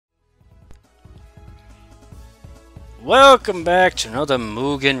Welcome back to another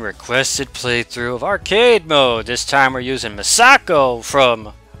Mugen requested playthrough of arcade mode. This time we're using Misako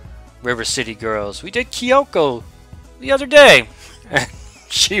from River City Girls. We did Kyoko the other day.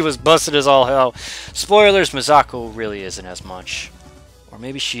 She was busted as all hell. Spoilers, Misako really isn't as much. Or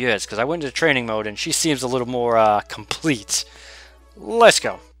maybe she is, because I went into training mode and she seems a little more complete. Let's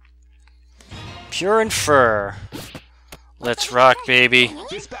go. Pure and Fur. Let's rock, baby.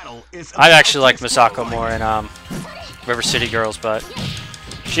 I actually like Misako more in River City Girls, but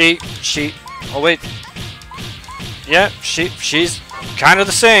oh wait, yeah, she's kind of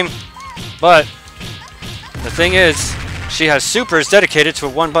the same, but the thing is, she has supers dedicated to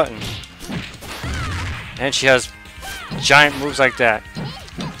one button, and she has giant moves like that.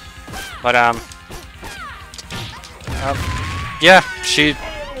 But yeah,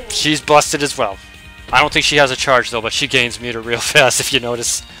 she's busted as well. I don't think she has a charge though, but she gains meter real fast if you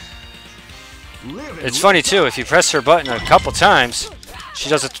notice. It's funny too, if you press her button a couple times,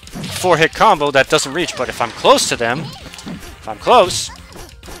 she does a 4-hit combo that doesn't reach, but if I'm close to them,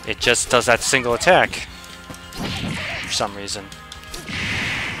 it just does that single attack. For some reason.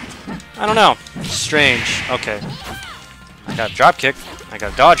 I don't know. Strange. Okay. I got a drop kick. I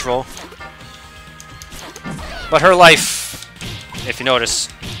got a dodge roll. But her life, if you notice.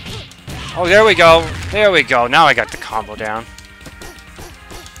 Oh, there we go. There we go. Now I got the combo down.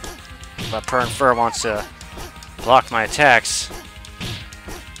 But Pure and Fur wants to block my attacks.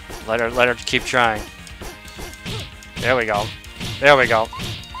 Let her keep trying. There we go. There we go.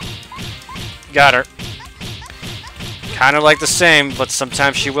 Got her. Kind of like the same, but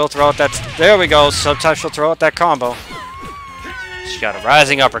sometimes she will throw out that... There we go. Sometimes she'll throw out that combo. She got a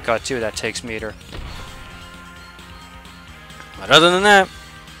rising uppercut too that takes meter. But other than that,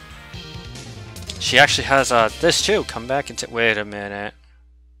 she actually has this too. Come back and wait a minute.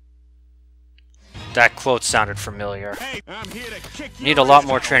 That quote sounded familiar. Hey, I'm here to kick Need a lot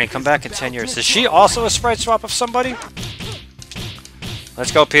more training. Come back in 10 years. Is she also a sprite swap of somebody? Let's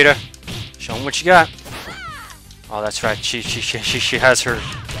go, Peter. Show him what you got. Oh, that's right. She has her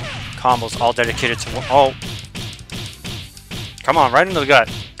combos all dedicated to one. Oh. Come on, right into the gut.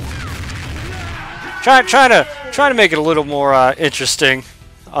 Try to make it a little more interesting.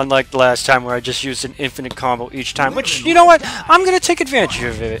 Unlike the last time where I just used an infinite combo each time. Which, you know what? I'm going to take advantage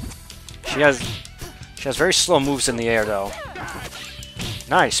of it. She has very slow moves in the air, though.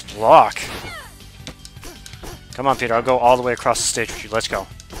 Nice block. Come on, Peter. I'll go all the way across the stage with you. Let's go.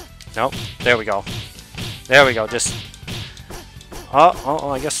 Nope. There we go. There we go. Just... Oh,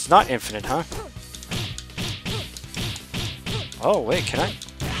 I guess it's not infinite, huh? Oh, wait. Can I?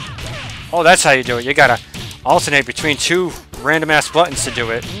 Oh, that's how you do it. You gotta alternate between two random-ass buttons to do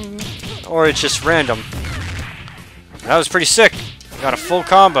it. Or it's just random. That was pretty sick. Got a full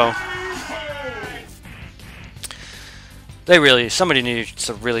combo. Somebody needs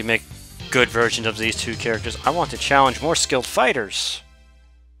to really make good versions of these two characters. I want to challenge more skilled fighters.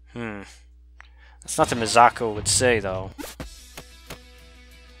 That's nothing Misako would say, though.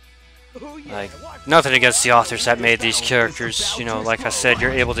 Like, nothing against the authors that made these characters. You know, like I said,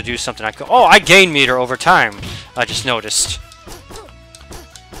 you're able to do something. Oh, I gain meter over time. I just noticed.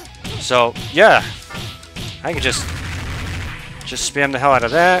 So, yeah. I could just spam the hell out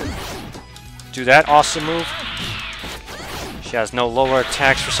of that. Do that awesome move. She has no lower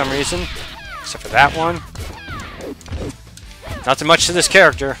attacks for some reason, except for that one. Nothing much to this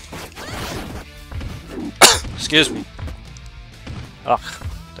character. Excuse me. Ugh,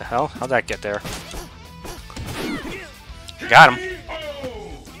 the hell? How'd that get there? Got him.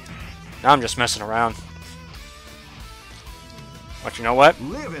 Now I'm just messing around. But you know what?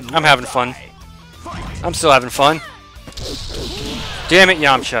 I'm having fun. I'm still having fun. Damn it,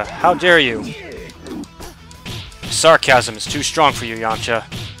 Yamcha. How dare you? Sarcasm is too strong for you, Yamcha.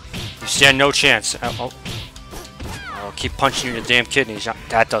 You stand no chance. I'll keep punching you in the damn kidneys.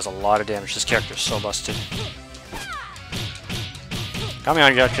 That does a lot of damage. This character is so busted. Come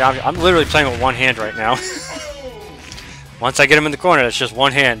on, Yamcha. I'm literally playing with one hand right now. Once I get him in the corner, it's just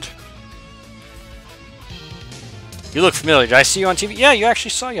one hand. You look familiar. Did I see you on TV? Yeah, you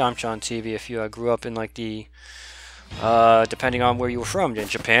actually saw Yamcha on TV if you grew up in like the... depending on where you were from. In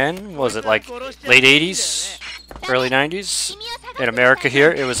Japan, was it like late 80s? Early 90s. In America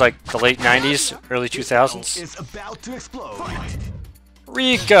here, it was like the late 90s, early 2000s.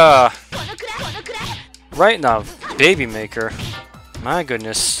 Rika! Right in the baby maker. My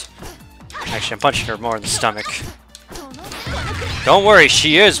goodness. Actually, I'm punching her more in the stomach. Don't worry,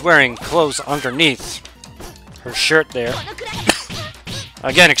 she is wearing clothes underneath her shirt there.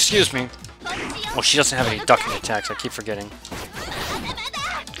 Again, excuse me. Well, she doesn't have any ducking attacks, I keep forgetting.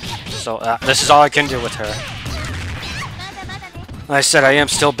 So, this is all I can do with her. Like I said, I am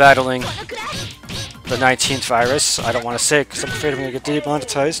still battling the 19th virus. I don't want to say it because I'm afraid I'm going to get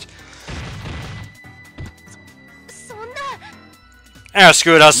demonetized. Ah,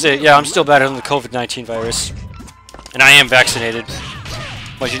 screw it, I'll say it. Yeah, I'm still battling the COVID-19 virus. And I am vaccinated.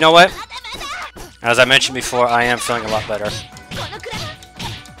 But you know what? As I mentioned before, I am feeling a lot better.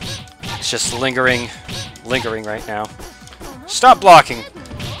 It's just lingering right now. Stop blocking!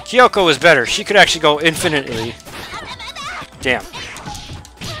 Kyoko is better. She could actually go infinitely. Damn.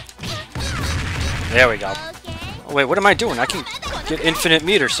 There we go. Oh, wait, what am I doing? I can get infinite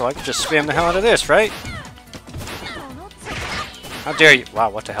meters, so I can just spam the hell out of this, right? How dare you? Wow,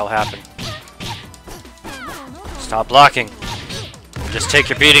 what the hell happened? Stop blocking. Just take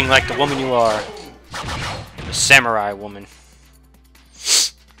your beating like the woman you are. The samurai woman.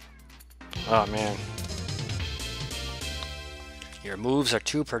 Oh, man. Your moves are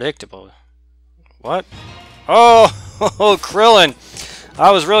too predictable. What? Oh, Krillin! I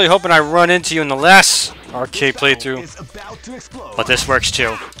was really hoping I'd run into you in the last arcade playthrough. But this works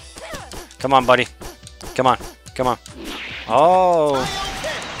too. Come on, buddy. Come on. Come on. Oh.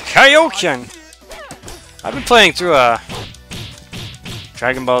 Kaioken! I've been playing through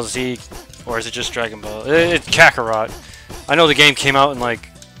Dragon Ball Z, or is it just Dragon Ball? It's Kakarot. I know the game came out in like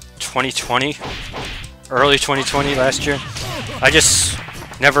 2020, early 2020 last year. I just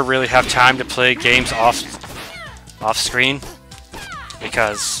never really have time to play games off screen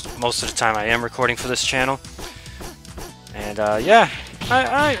because most of the time I am recording for this channel. And yeah,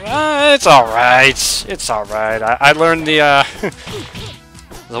 it's alright. It's alright. I learned the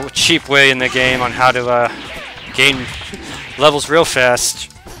the cheap way in the game on how to gain levels real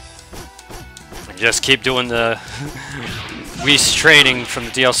fast. And just keep doing the Whis training from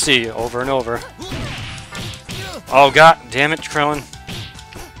the DLC over and over. Oh god damn it, Krillin.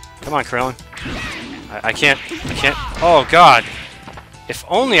 Come on, Krillin. I can't. Oh god. If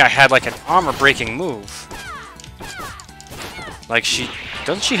only I had like an armor breaking move. Like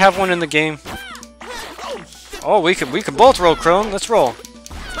doesn't she have one in the game? Oh, we could both roll, Krillin. Let's roll.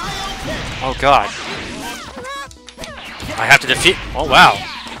 Oh god. I have to defeat. Oh wow.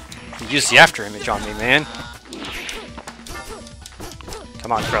 You used the after image on me, man.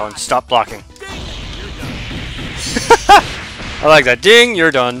 Come on, Krillin. Stop blocking. I like that. Ding,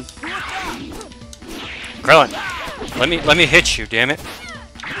 you're done. Krillin, let me hit you, damn it.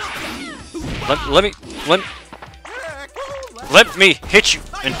 Let me hit you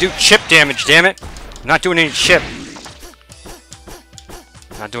and do chip damage, damn it. I'm not doing any chip.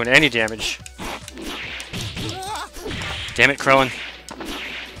 Not doing any damage. Damn it, Krillin.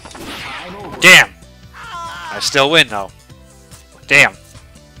 Damn. I still win though. Damn.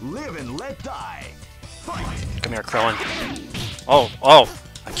 Live and let die. Come here, Krillin. Oh,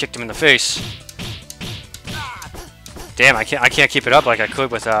 I kicked him in the face. Damn, I can't keep it up like I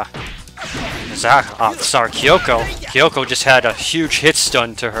could with Misako. Oh, sorry, Kyoko. Kyoko just had a huge hit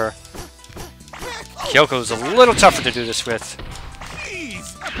stun to her. Kyoko's a little tougher to do this with.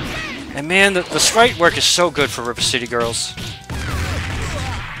 And man, the sprite work is so good for River City Girls.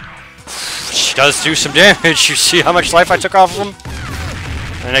 She does do some damage. You see how much life I took off of him?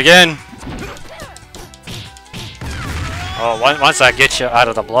 And again. Oh, once I get you out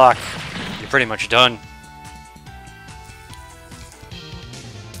of the block, you're pretty much done.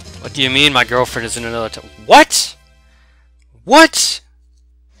 What do you mean my girlfriend is in another What? What?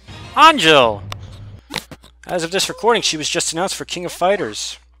 Angel! As of this recording, she was just announced for King of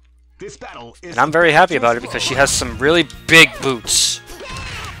Fighters. This battle is and I'm very happy about it because she has some really big boots.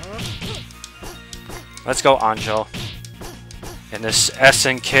 Let's go, Angel. In this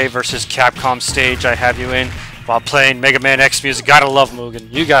SNK versus Capcom stage I have you in while playing Mega Man X music. Gotta love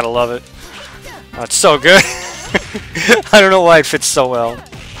Mugen. You gotta love it. Oh, it's so good. I don't know why it fits so well.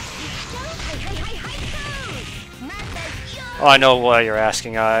 Oh, I know why you're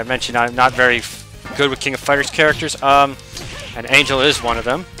asking. I mentioned I'm not very good with King of Fighters characters. And Angel is one of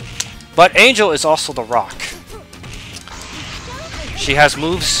them. But Angel is also the Rock. She has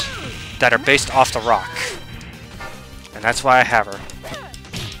moves that are based off the Rock. And that's why I have her.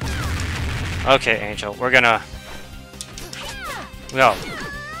 Okay, Angel, we're gonna... No.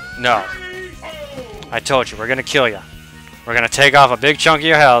 No. I told you, we're gonna kill you. We're gonna take off a big chunk of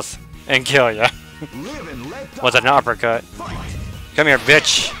your health and kill you. With an uppercut. Come here,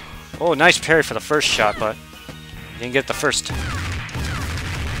 bitch. Oh, nice parry for the first shot, but didn't get the first.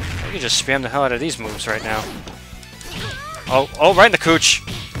 I can just spam the hell out of these moves right now. Oh, right in the cooch.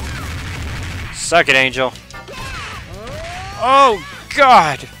 Suck it, Angel. Oh,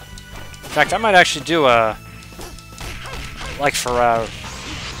 God. In fact, I might actually do a... Like for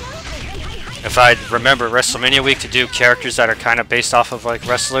if I remember WrestleMania week to do characters that are kind of based off of like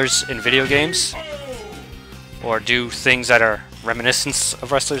wrestlers in video games, or do things that are reminiscent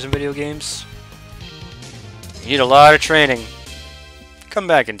of wrestlers in video games. You need a lot of training. Come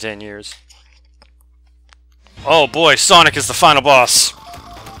back in 10 years. Oh boy, Sonic is the final boss.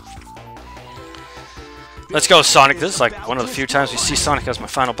 Let's go, Sonic. This is like one of the few times we see Sonic as my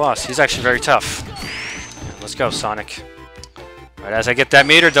final boss. He's actually very tough. Yeah, let's go, Sonic. Right as I get that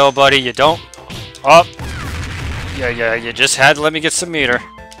meter, though, buddy, you don't... Oh! Yeah, you just had to let me get some meter.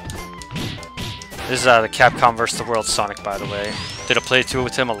 This is the Capcom vs. the World Sonic, by the way. Did a playthrough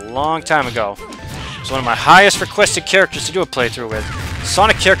with him a long time ago. He's one of my highest requested characters to do a playthrough with.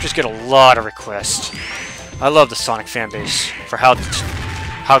 Sonic characters get a lot of requests. I love the Sonic fanbase for how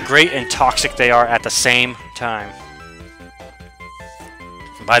great and toxic they are at the same time.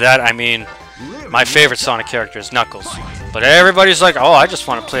 And by that, I mean my favorite Sonic character is Knuckles. But everybody's like, oh, I just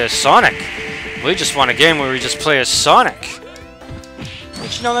want to play as Sonic. We just want a game where we just play as Sonic.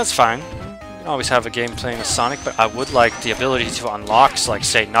 But you know, that's fine. You can always have a game playing as Sonic, but I would like the ability to unlock, like,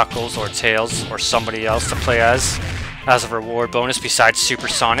 say, Knuckles or Tails or somebody else to play as a reward bonus besides Super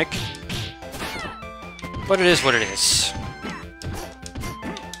Sonic. But it is what it is.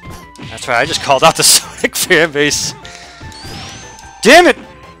 That's right, I just called out the Sonic fanbase. Damn it!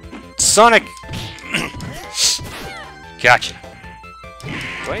 Sonic! Gotcha.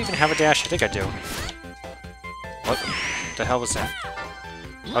 Do I even have a dash? I think I do. What the hell was that?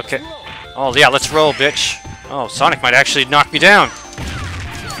 Okay. Oh, yeah, let's roll, bitch. Oh, Sonic might actually knock me down.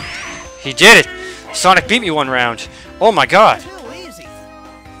 He did it! Sonic beat me one round. Oh my god.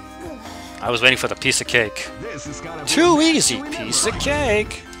 I was waiting for the piece of cake. Too easy, piece of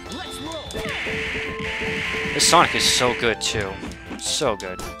cake. This Sonic is so good, too. So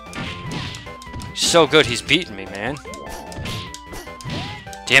good. So good, he's beating me, man.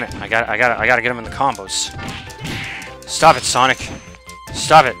 Damn it! I gotta get him in the combos. Stop it, Sonic!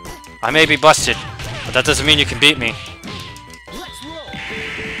 Stop it! I may be busted, but that doesn't mean you can beat me.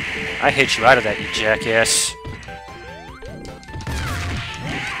 I hate you out of that, you jackass.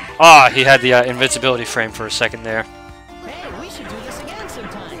 Ah, he had the invincibility frame for a second there. Hey, we should do this again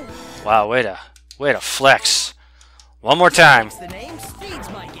sometime. Wow, way to flex. One more time. The name speeds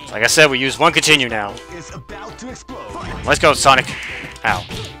my game. Like I said, we use one continue now. Is about to explode. Let's go, Sonic. Ow.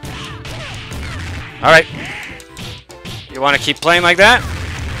 Alright. You want to keep playing like that?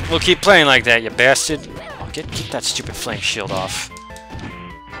 We'll keep playing like that, you bastard. Oh, keep that stupid flame shield off.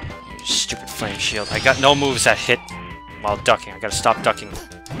 You stupid flame shield. I got no moves that hit while ducking. I gotta stop ducking.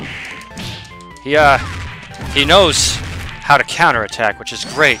 He knows how to counterattack, which is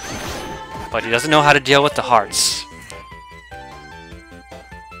great. But he doesn't know how to deal with the hearts.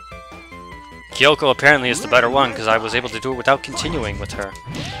 Kyoko apparently is the better one, because I was able to do it without continuing with her.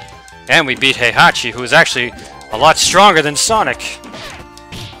 And we beat Heihachi, who is actually a lot stronger than Sonic.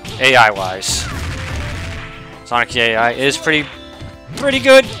 AI-wise. Sonic AI is pretty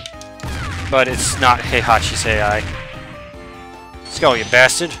good, but it's not Heihachi's AI. Let's go, you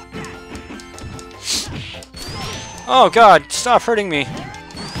bastard. Oh god, stop hurting me.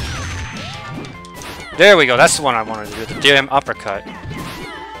 There we go, that's the one I wanted to do, the damn uppercut.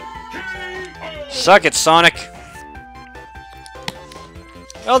 Suck it, Sonic.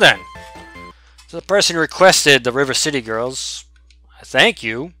 Well then. So the person who requested the River City Girls, thank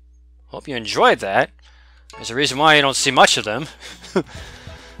you. Hope you enjoyed that. There's a reason why you don't see much of them.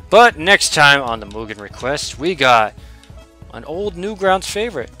 But next time on the Mugen request, we got an old Newgrounds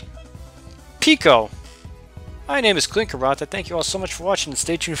favorite, Pico. My name is Clinkeroith. Thank you all so much for watching, and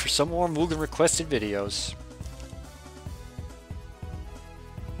stay tuned for some more Mugen requested videos.